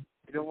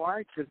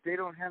 Because they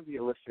don't have the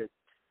illicit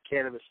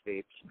cannabis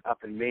vapes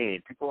up in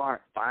Maine. People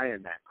aren't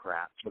buying that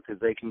crap because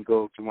they can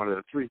go to one of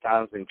the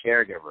 3,000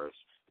 caregivers.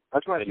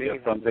 That's why Maine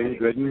has something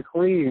good and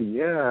clean.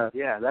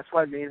 Yeah, that's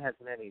why Maine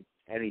hasn't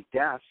any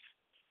deaths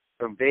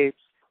from vapes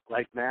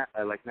like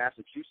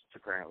Massachusetts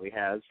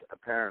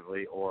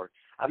apparently, or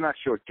I'm not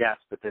sure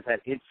deaths, but they've had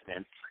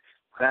incidents.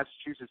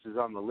 Massachusetts is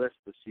on the list,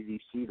 the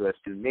CDC list,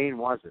 and Maine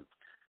wasn't.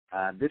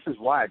 This is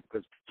why,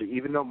 because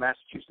even though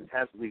Massachusetts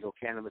has legal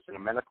cannabis in a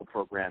medical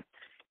program,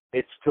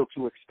 it's still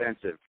too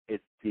expensive.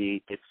 It's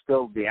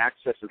still the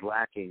access is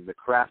lacking. The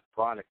craft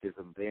product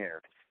isn't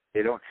there.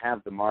 They don't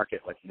have the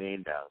market like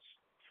Maine does.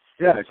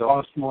 Yeah, it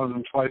costs more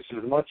than twice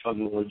as much on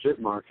the legit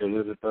market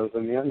as it does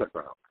in the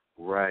underground.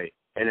 Right.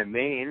 And in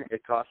Maine,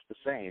 it costs the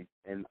same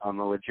on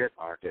the legit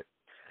market.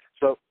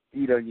 So,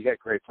 you get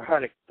great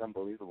products. It's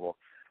unbelievable.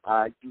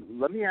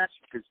 Let me ask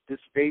you, because this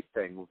vape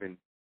thing we've been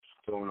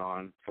going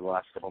on for the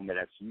last couple of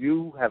minutes,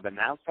 you have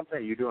announced something?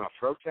 Are you doing a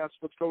protest?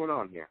 What's going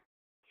on here?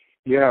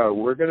 Yeah,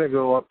 we're going to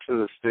go up to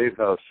the State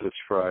House this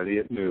Friday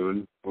at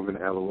noon. We're going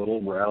to have a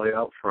little rally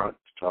out front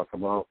to talk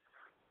about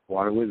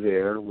why we're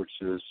there, which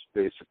is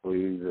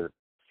basically the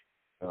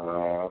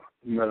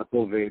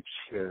medical vapes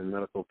and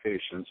medical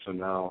patients are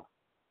now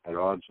at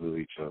odds with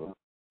each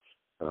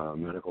other.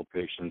 Medical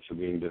patients are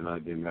being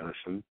denied their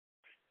medicine.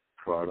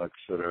 Products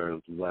that are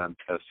lab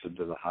tested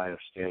to the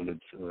highest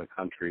standards in the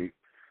country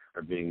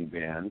are being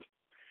banned.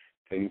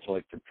 Things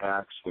like the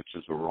PAX, which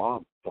is a raw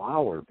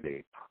flower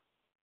vape.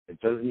 It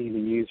doesn't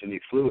even use any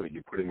fluid.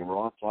 You're putting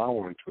raw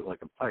flower into it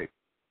like a pipe.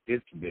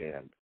 It's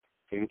banned.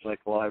 things like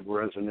live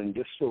resin and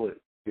distillate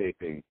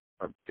vaping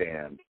are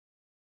banned.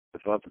 I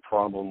thought the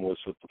problem was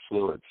with the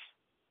fluids,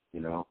 you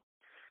know.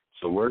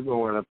 So we're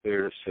going up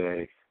there to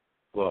say,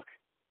 look,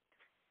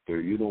 their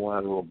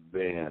unilateral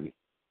ban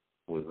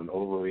was an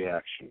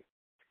overreaction,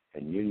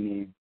 and you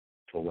need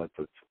to let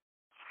the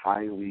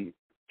highly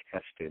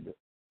tested,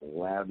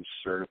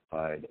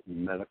 lab-certified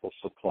medical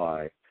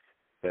supply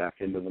back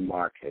into the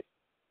market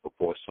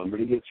before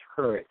somebody gets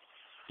hurt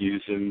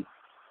using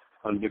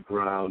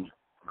underground,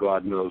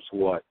 God knows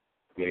what,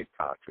 vape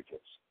cartridges.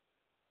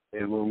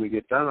 And when we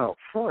get done out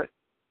front,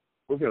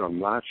 we're going to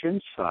march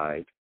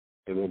inside,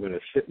 and we're going to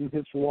sit in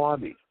his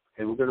lobby,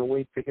 and we're going to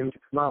wait for him to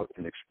come out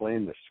and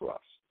explain this to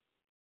us.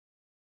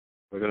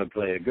 We're going to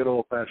play a good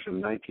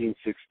old-fashioned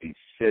 1960s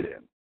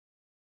sit-in.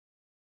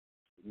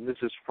 This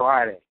is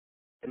Friday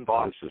in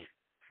Boston. This is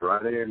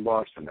Friday in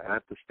Boston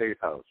at the State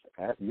House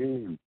at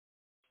noon.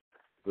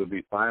 We'll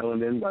be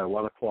filing in by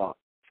 1 o'clock.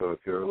 So if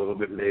you're a little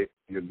bit late,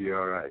 you'll be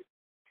all right.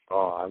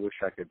 Oh, I wish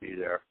I could be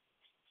there.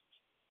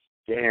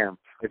 Damn.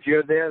 If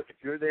you're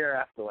there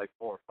after like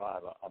 4 or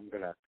 5, I'm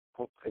gonna.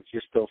 If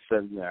you're still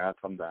sitting there, I'll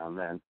come down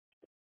then.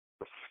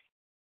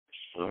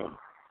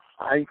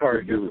 I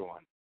encourage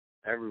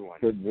everyone.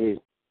 Good news.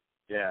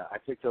 Yeah, I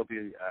think there'll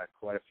be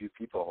quite a few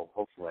people,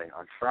 hopefully,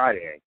 on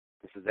Friday.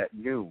 This is at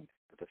noon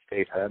at the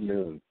State House. At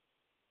noon.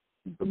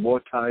 The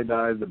more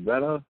tie-dye, the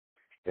better.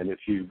 And if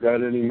you've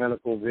got any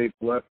medical vape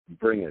left,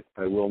 bring it.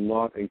 I will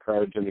not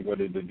encourage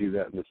anybody to do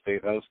that in the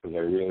State House because I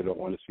really don't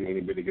want to see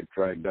anybody get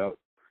dragged out.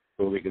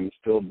 So we can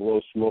still blow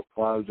smoke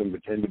clouds and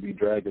pretend to be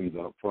dragons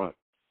out front.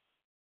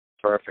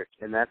 Perfect.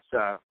 And that's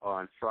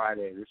on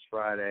Friday, this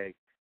Friday.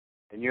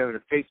 And you have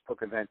a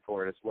Facebook event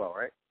for it as well,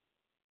 right?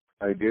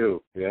 I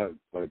do, yeah.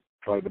 I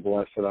try to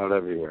blast it out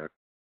everywhere.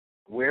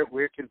 Where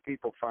can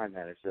people find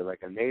that? Is there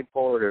like a name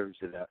for it, or is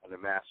it a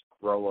Mass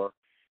Grower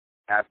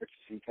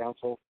Advocacy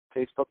Council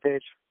Facebook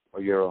page,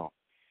 or your own?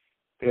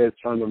 It's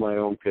under my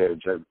own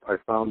page. I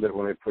found that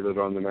when I put it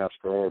on the Mass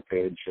Grower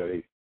page,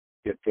 I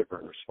get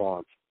different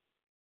response.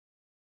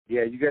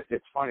 Yeah,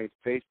 it's funny.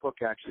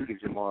 Facebook actually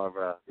gives you more of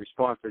a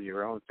response on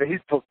your own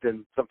Facebook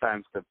than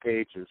sometimes the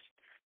pages,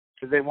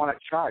 because they want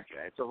to charge you.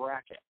 It's a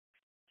racket.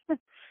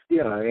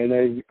 Yeah,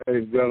 and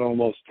I've got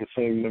almost the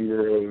same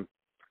number of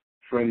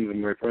friends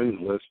in my friends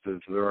list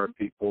as there are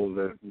people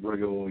that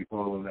regularly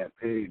follow that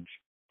page.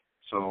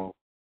 So,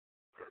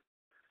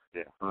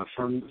 yeah,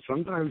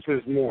 sometimes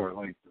there's more.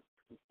 Like,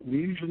 we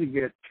usually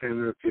get 10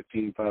 or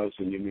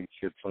 15,000 unique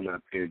hits on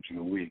that page in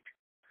a week.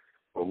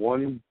 But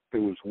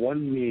there was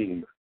one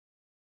meme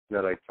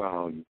that I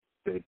found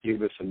that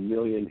gave us 1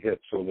 million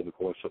hits over the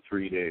course of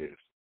 3 days.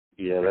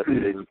 Yeah, that's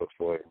Facebook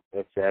for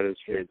you. That is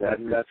crazy.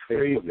 That's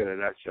Facebook in a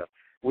nutshell.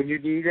 When you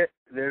need it,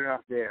 they're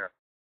not there.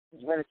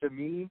 When it's a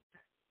meme,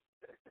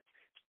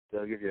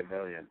 they'll give you 1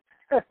 million.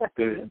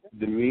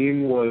 The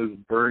meme was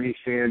Bernie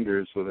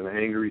Sanders with an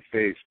angry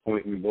face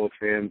pointing both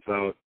hands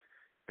out,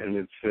 and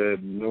it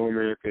said, no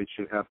American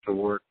should have to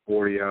work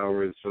 40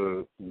 hours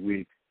a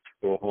week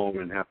to go home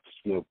and have to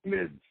smoke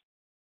mids.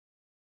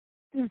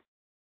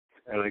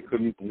 And I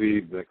couldn't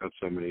believe that got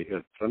so many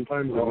hits.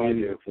 Sometimes the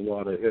media gets a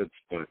lot of hits,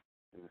 but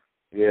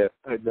yeah,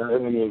 that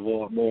one was a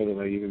lot more than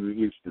I even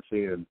used to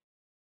seeing.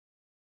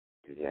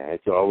 Yeah,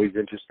 it's always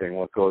interesting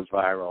what goes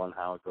viral and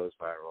how it goes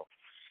viral.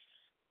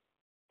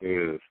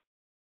 It is.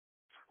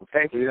 Well,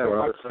 thank you so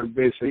much. Our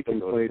basic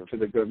complaint to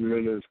the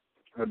government is,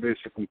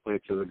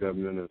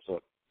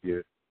 look,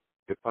 you're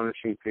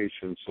punishing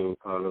patients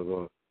out of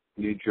a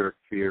knee-jerk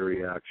fear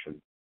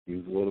reaction.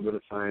 Use a little bit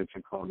of science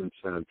and common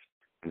sense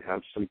and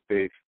have some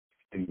faith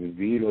in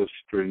the most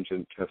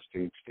stringent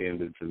testing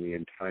standards in the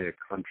entire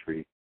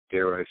country,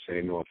 dare I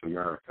say North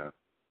America.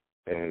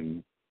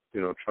 And,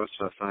 trust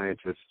our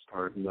scientists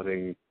aren't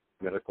letting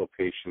medical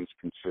patients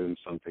consume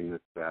something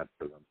that's bad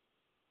for them.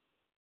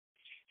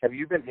 Have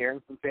you been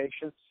hearing from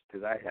patients?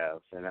 Because I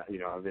have, and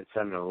I've been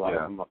sending a lot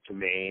of them up to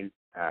Maine.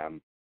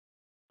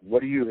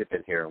 What have you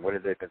been hearing? What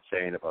have they been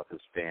saying about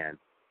this ban?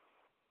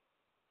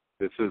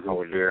 This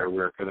isn't fair.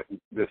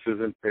 This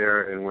isn't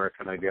fair, and where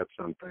can I get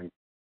something?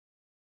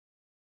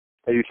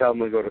 Are you telling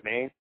them to go to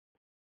Maine?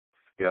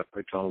 Yep,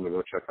 I tell them to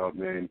go check out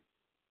Maine.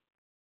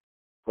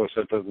 Of course,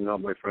 that doesn't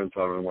help my friends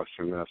out in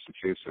Western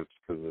Massachusetts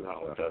because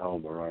it's a hell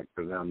of a ride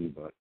for them.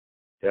 But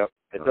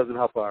it doesn't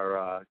help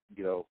our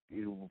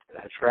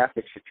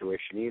traffic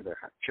situation either.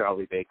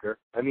 Charlie Baker.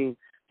 I mean,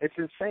 it's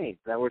insane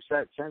that we're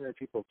sending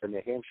people to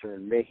New Hampshire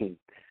and Maine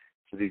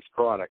for these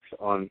products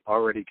on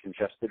already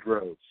congested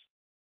roads,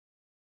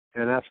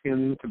 and asking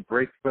them to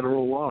break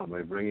federal law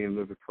by bringing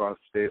them across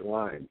state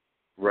lines.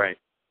 Right.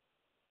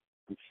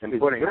 And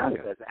putting us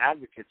as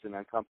advocates in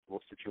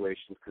uncomfortable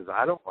situations, because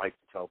I don't like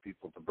to tell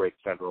people to break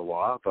federal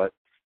law, but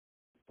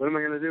what am I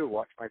going to do?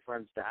 Watch my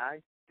friends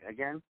die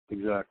again?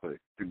 Exactly.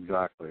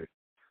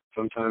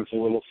 Sometimes a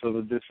little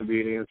civil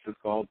disobedience is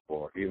called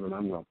for. Even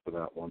I'm up for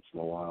that once in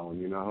a while,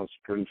 and you know how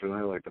stringent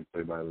I like to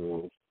play by the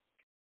rules.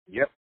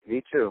 Yep,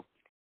 me too.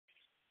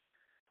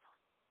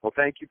 Well,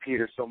 thank you,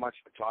 Peter, so much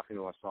for talking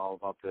to us all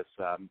about this.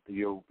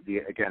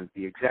 The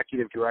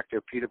Executive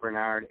Director, Peter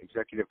Bernard,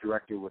 Executive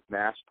Director with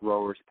Mass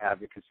Growers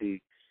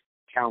Advocacy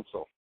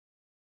Council.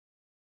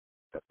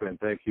 And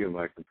thank you,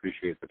 Mike.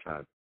 Appreciate the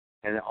time.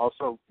 And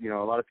also, a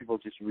lot of people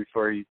just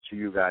refer to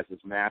you guys as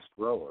Mass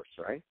Growers,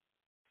 right?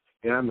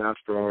 Yeah, Mass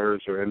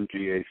Growers or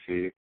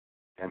MGAC.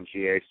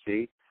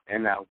 MGAC.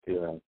 And now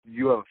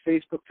you have a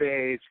Facebook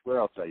page. Where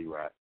else are you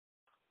at?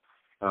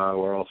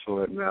 We're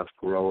also at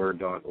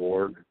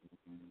massgrower.org.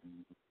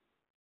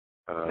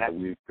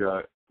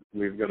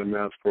 We've got a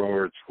Mass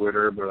Grower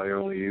Twitter, but I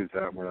only use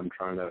that when I'm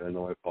trying to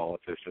annoy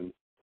politicians,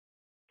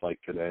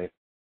 like today.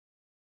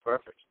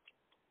 Perfect.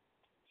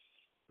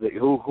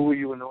 Who are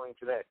you annoying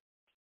today?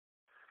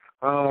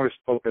 Oh, we're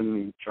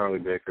spoken Charlie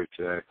Baker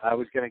today. I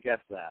was going to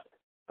guess that.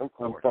 I'll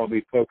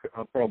probably poke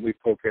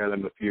at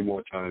him a few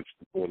more times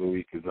before the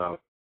week is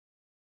out.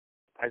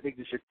 I think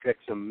you should pick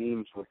some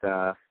memes with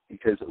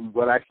because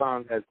what I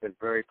found has been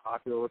very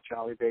popular with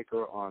Charlie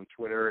Baker on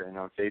Twitter and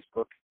on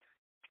Facebook.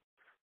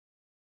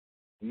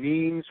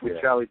 Memes with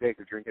Charlie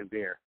Baker drinking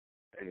beer,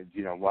 and,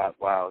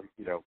 while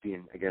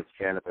being against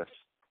cannabis.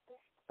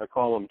 I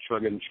call him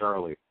Chuggin'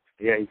 Charlie.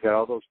 Yeah, he's got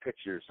all those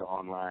pictures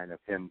online of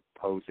him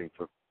posing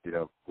for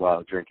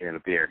while drinking a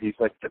beer. He's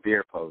like the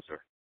beer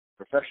poser,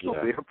 professional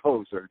beer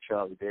poser,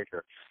 Charlie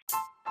Baker.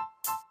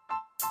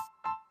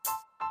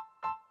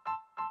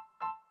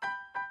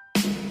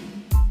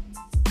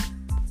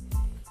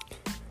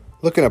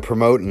 Looking to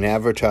promote and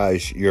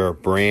advertise your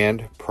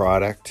brand,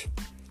 product,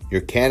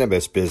 your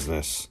cannabis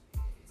business,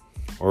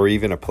 or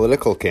even a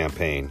political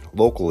campaign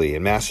locally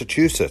in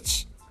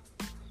Massachusetts?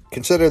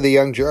 Consider the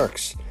Young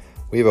Jerks.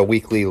 We have a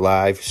weekly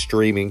live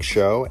streaming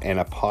show and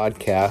a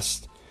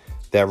podcast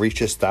that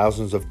reaches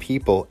thousands of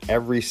people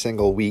every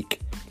single week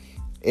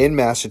in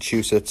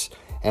Massachusetts,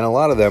 and a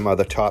lot of them are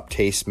the top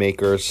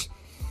tastemakers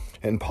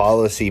and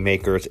policy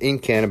makers in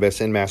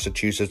cannabis in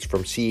Massachusetts,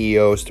 from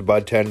CEOs to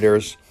bud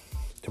tenders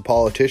to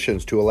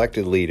politicians to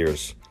elected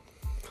leaders.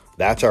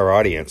 That's our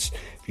audience.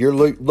 If you're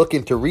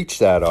looking to reach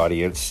that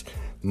audience,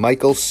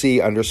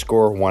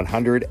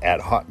 michaelc_100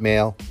 at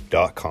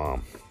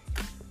hotmail.com.